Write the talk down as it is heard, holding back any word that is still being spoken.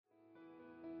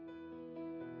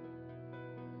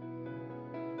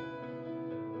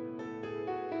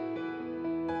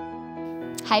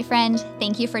Hi, friend.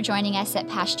 Thank you for joining us at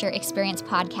Pasture Experience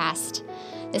Podcast.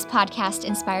 This podcast,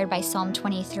 inspired by Psalm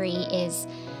 23, is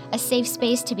a safe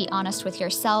space to be honest with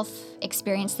yourself,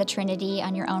 experience the Trinity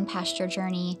on your own pasture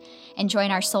journey, and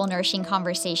join our soul-nourishing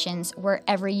conversations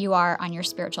wherever you are on your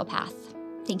spiritual path.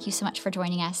 Thank you so much for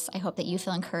joining us. I hope that you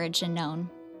feel encouraged and known.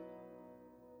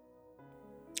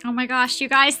 Oh my gosh, you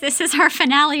guys, this is our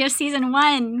finale of season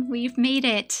 1. We've made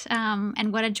it.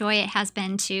 And what a joy it has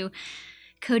been to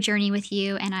co-journey with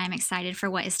you. And I'm excited for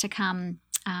what is to come.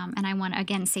 And I want to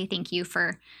again say thank you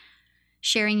for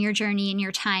sharing your journey and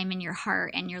your time and your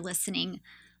heart and your listening.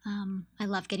 I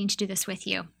love getting to do this with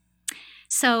you.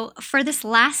 So for this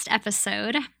last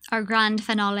episode, our grand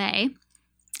finale,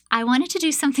 I wanted to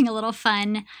do something a little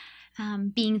fun,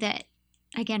 being that,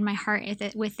 again, my heart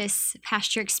with this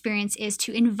pasture experience is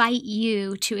to invite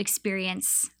you to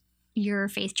experience your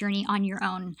faith journey on your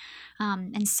own.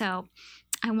 And so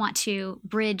I want to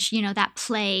bridge, that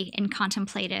play and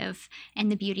contemplative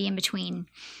and the beauty in between.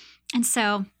 And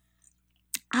so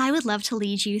I would love to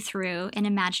lead you through an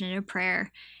imaginative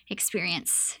prayer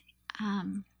experience.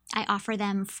 I offer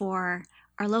them for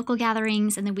our local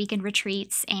gatherings and the weekend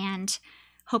retreats, and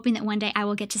hoping that one day I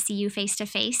will get to see you face to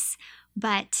face.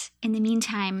 But in the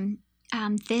meantime,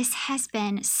 this has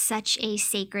been such a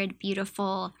sacred,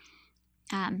 beautiful,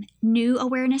 new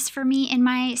awareness for me in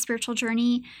my spiritual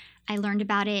journey. I learned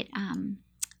about it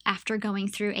after going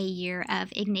through a year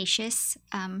of Ignatius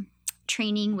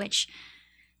training, which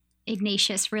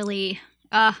Ignatius really,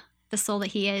 the soul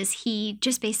that he is, he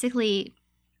just basically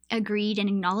agreed and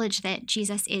acknowledged that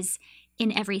Jesus is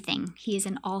in everything. He is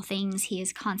in all things. He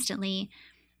is constantly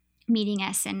meeting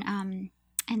us. And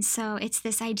so it's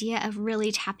this idea of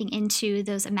really tapping into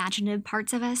those imaginative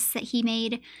parts of us that he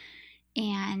made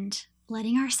and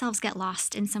letting ourselves get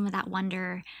lost in some of that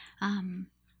wonder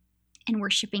and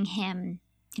worshiping him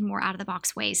in more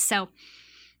out-of-the-box ways. So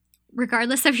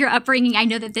regardless of your upbringing, I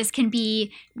know that this can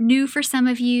be new for some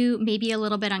of you, maybe a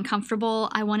little bit uncomfortable.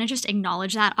 I want to just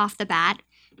acknowledge that off the bat.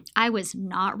 I was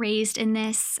not raised in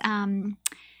this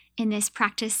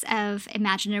practice of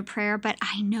imaginative prayer, but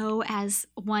I know as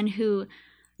one who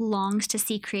longs to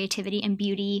see creativity and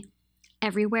beauty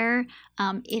everywhere,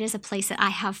 it is a place that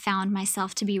I have found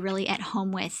myself to be really at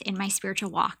home with in my spiritual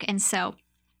walk. And so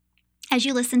as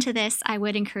you listen to this, I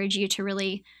would encourage you to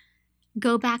really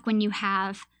go back when you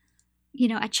have,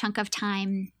 a chunk of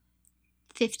time,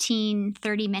 15,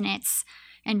 30 minutes,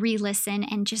 and re-listen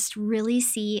and just really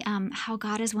see how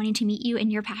God is wanting to meet you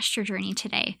in your pasture journey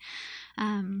today.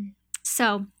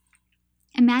 So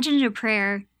imaginative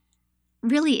prayer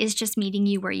really is just meeting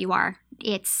you where you are.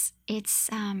 It's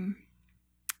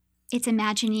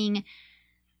imagining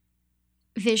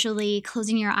visually,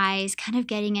 closing your eyes, kind of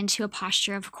getting into a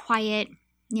posture of quiet,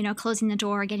 closing the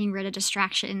door, getting rid of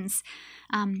distractions.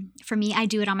 For me, I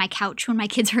do it on my couch when my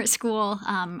kids are at school.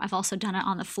 I've also done it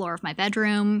on the floor of my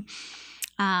bedroom.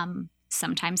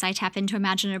 Sometimes I tap into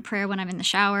imaginative prayer when I'm in the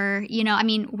shower,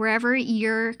 wherever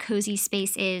your cozy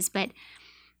space is. But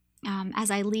as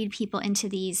I lead people into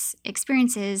these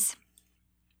experiences,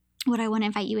 what I want to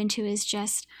invite you into is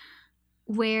just,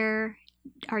 where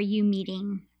are you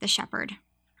meeting the shepherd?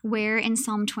 Where in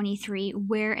Psalm 23,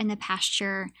 where in the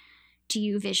pasture do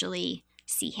you visually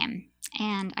see him?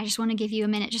 And I just want to give you a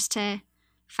minute just to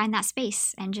find that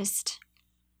space and just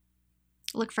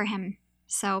look for him.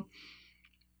 So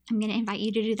I'm going to invite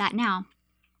you to do that now.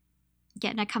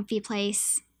 Get in a comfy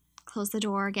place, close the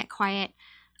door, get quiet.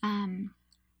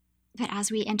 But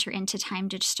as we enter into time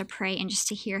to pray and just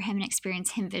to hear him and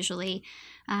experience him visually,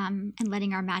 and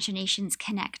letting our imaginations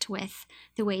connect with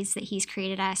the ways that he's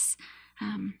created us,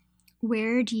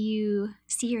 where do you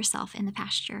see yourself in the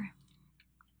pasture?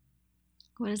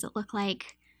 What does it look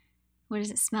like? What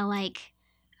does it smell like?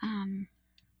 And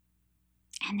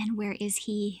then where is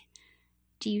he?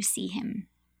 Do you see him?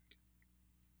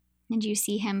 And do you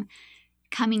see him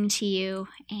coming to you?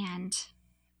 And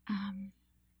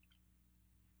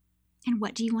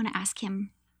what do you want to ask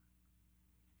him?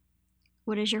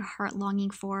 What is your heart longing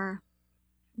for?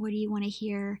 What do you want to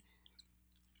hear?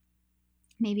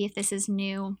 Maybe if this is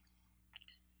new,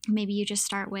 maybe you just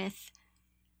start with,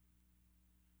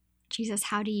 Jesus,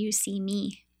 how do you see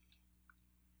me?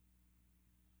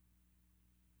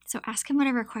 So ask him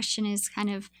whatever question is kind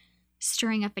of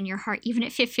stirring up in your heart, even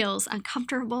if it feels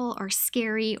uncomfortable or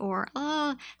scary or,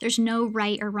 there's no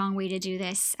right or wrong way to do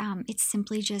this. It's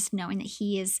simply just knowing that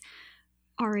he is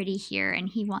already here and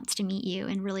he wants to meet you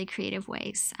in really creative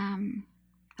ways.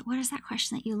 But what is that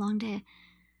question that you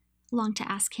long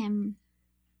to ask him?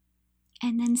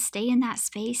 And then stay in that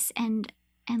space and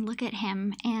look at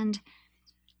him and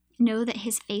know that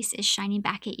his face is shining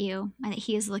back at you and that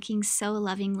he is looking so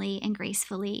lovingly and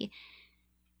gracefully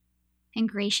and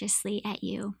graciously at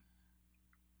you.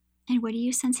 And what do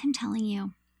you sense him telling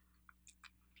you?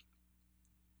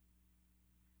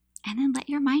 And then let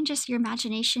your mind, your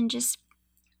imagination just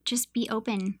be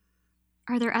open.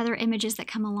 Are there other images that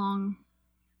come along?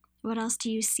 What else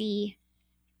do you see?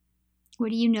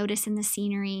 What do you notice in the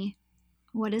scenery?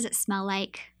 What does it smell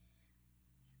like?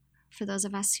 For those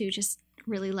of us who just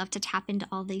really love to tap into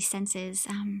all these senses,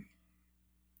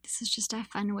 this is just a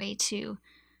fun way to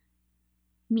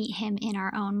meet him in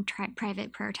our own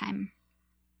private prayer time.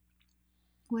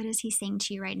 What is he saying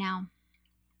to you right now?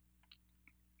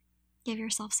 Give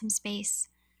yourself some space.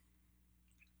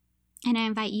 And I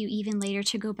invite you even later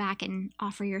to go back and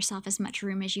offer yourself as much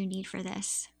room as you need for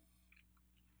this.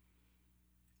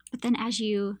 But then as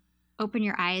you open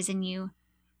your eyes and you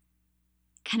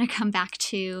kind of come back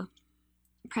to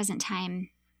present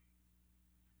time,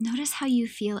 notice how you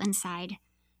feel inside.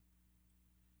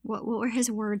 What were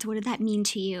his words? What did that mean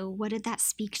to you? What did that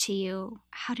speak to you?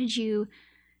 How did you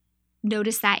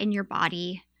notice that in your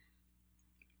body?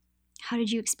 How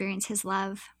did you experience his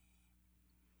love?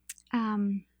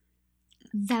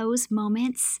 Those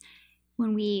moments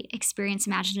when we experience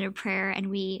imaginative prayer and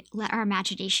we let our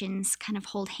imaginations kind of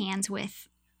hold hands with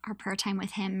our prayer time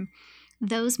with him,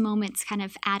 those moments kind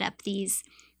of add up these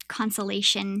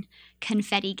consolation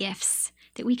confetti gifts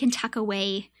that we can tuck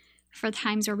away for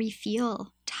times where we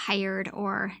feel tired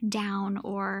or down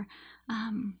or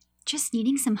just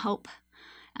needing some hope.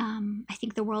 I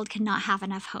think the world cannot have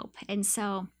enough hope. And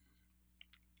so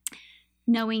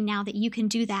knowing now that you can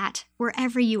do that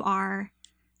wherever you are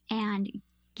and,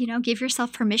 give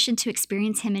yourself permission to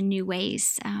experience him in new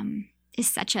ways is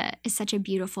such a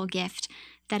beautiful gift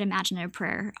that imaginative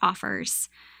prayer offers.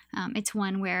 It's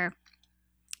one where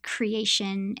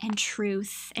creation and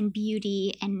truth and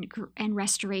beauty and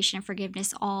restoration and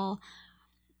forgiveness all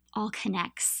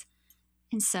connects.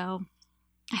 And so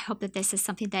I hope that this is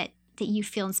something that you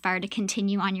feel inspired to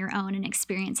continue on your own and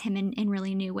experience him in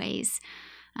really new ways.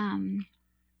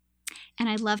 And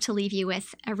I'd love to leave you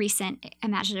with a recent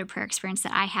imaginative prayer experience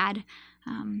that I had,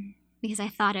 because I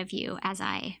thought of you as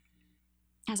I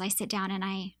sit down and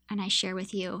I share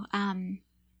with you.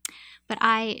 But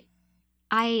I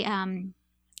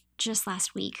just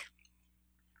last week,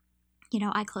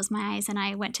 I closed my eyes and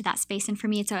I went to that space, and for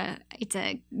me, it's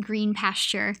a green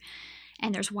pasture,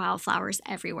 and there's wildflowers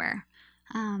everywhere.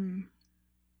 And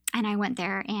I went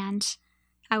there, and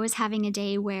I was having a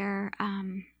day where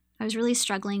I was really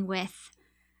struggling with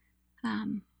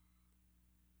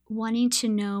wanting to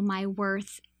know my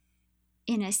worth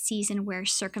in a season where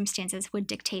circumstances would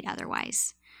dictate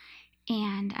otherwise.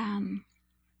 And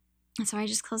so I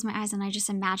just closed my eyes and I just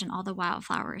imagined all the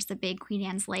wildflowers, the big Queen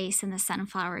Anne's lace and the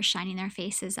sunflowers shining their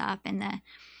faces up, and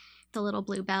the little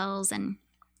bluebells and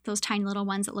those tiny little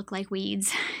ones that look like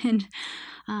weeds. And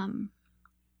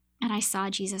I saw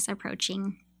Jesus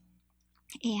approaching,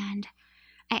 and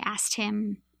I asked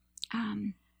him,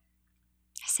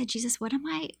 I said, Jesus, what am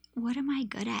I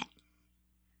good at?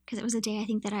 Because it was a day I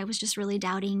think that I was just really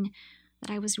doubting that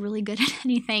I was really good at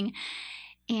anything.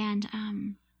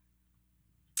 And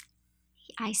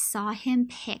I saw him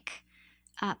pick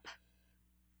up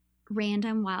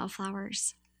random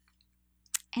wildflowers.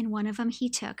 And one of them he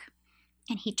took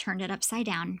and he turned it upside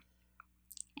down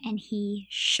and he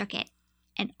shook it,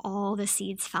 and all the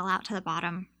seeds fell out to the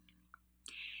bottom.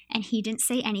 And he didn't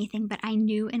say anything, but I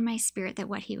knew in my spirit that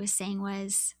what he was saying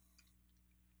was,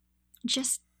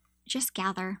 just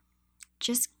gather.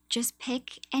 Just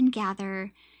pick and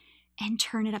gather and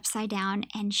turn it upside down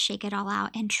and shake it all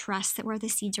out and trust that where the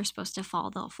seeds are supposed to fall,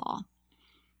 they'll fall.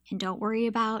 And don't worry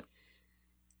about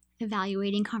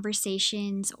evaluating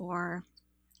conversations or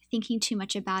thinking too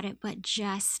much about it, but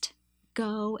just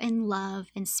go and love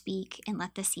and speak and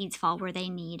let the seeds fall where they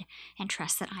need and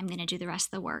trust that I'm going to do the rest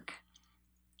of the work.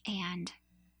 And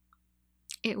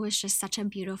it was just such a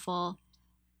beautiful,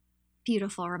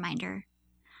 beautiful reminder.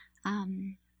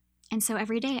 And so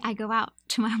every day I go out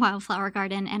to my wildflower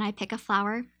garden and I pick a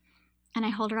flower and I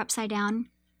hold her upside down,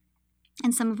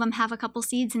 and some of them have a couple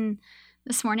seeds. And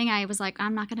this morning I was like,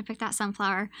 I'm not going to pick that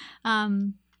sunflower.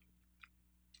 And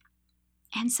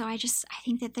so I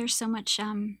think that there's so much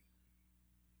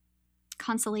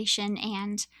consolation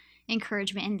and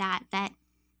encouragement in that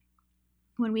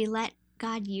when we let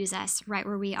God use us right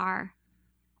where we are,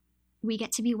 we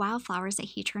get to be wildflowers that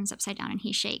he turns upside down and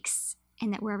he shakes,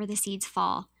 and that wherever the seeds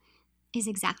fall is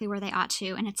exactly where they ought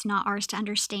to. And it's not ours to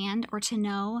understand or to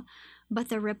know, but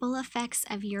the ripple effects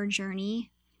of your journey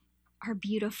are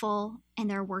beautiful, and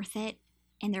they're worth it,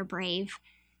 and they're brave,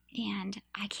 And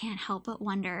I can't help but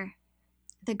wonder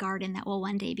the garden that will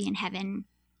one day be in heaven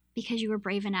because you were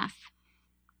brave enough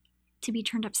to be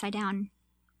turned upside down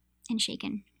and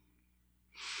shaken.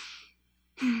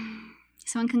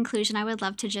 So in conclusion, I would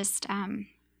love to just,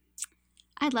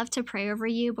 I'd love to pray over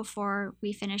you before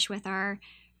we finish with our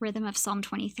rhythm of Psalm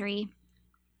 23.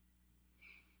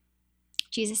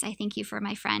 Jesus, I thank you for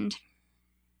my friend.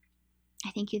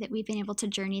 I thank you that we've been able to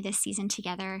journey this season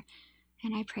together,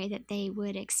 and I pray that they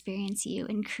would experience you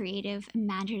in creative,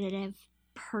 imaginative,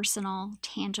 personal,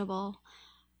 tangible,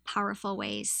 powerful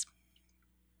ways.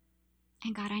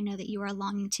 And God, I know that you are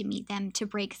longing to meet them, to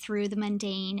break through the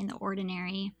mundane and the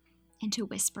ordinary, and to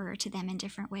whisper to them in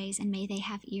different ways. And may they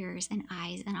have ears and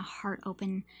eyes and a heart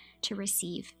open to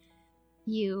receive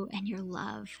you and your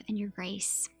love and your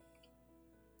grace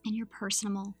and your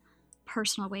personal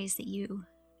ways that you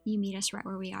meet us right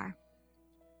where we are.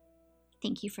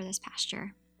 Thank you for this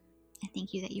pasture. And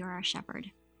thank you that you are our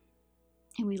shepherd.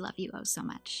 And we love you oh so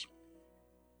much.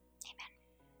 Amen.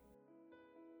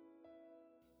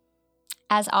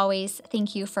 As always,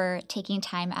 thank you for taking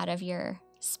time out of your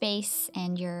space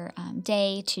and your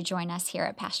day to join us here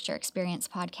at Pasture Experience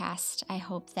Podcast. I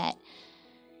hope that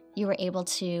you were able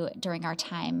to, during our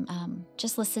time,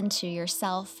 just listen to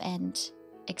yourself and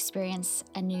experience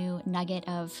a new nugget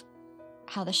of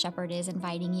how the shepherd is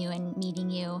inviting you and meeting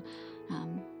you.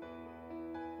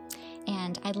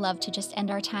 And I'd love to just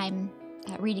end our time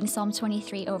reading Psalm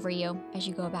 23 over you as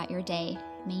you go about your day.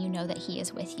 May you know that he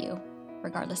is with you,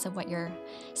 regardless of what your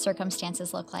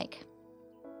circumstances look like.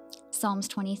 Psalms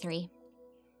 23.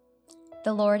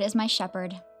 The Lord is my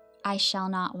shepherd, I shall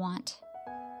not want.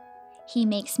 He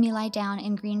makes me lie down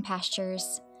in green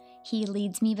pastures. He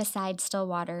leads me beside still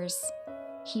waters.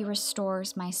 He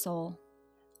restores my soul.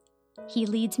 He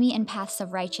leads me in paths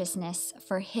of righteousness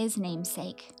for his name's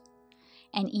sake.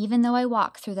 And even though I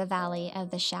walk through the valley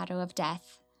of the shadow of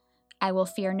death, I will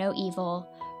fear no evil,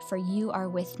 for you are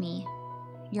with me.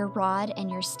 Your rod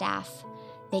and your staff,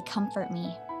 they comfort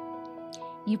me.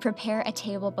 You prepare a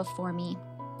table before me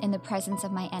in the presence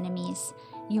of my enemies.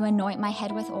 You anoint my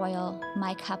head with oil,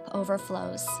 my cup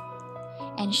overflows.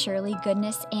 And surely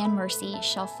goodness and mercy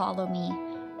shall follow me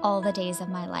all the days of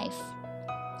my life,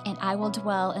 and I will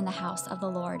dwell in the house of the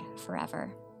Lord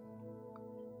forever.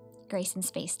 Grace and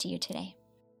space to you today.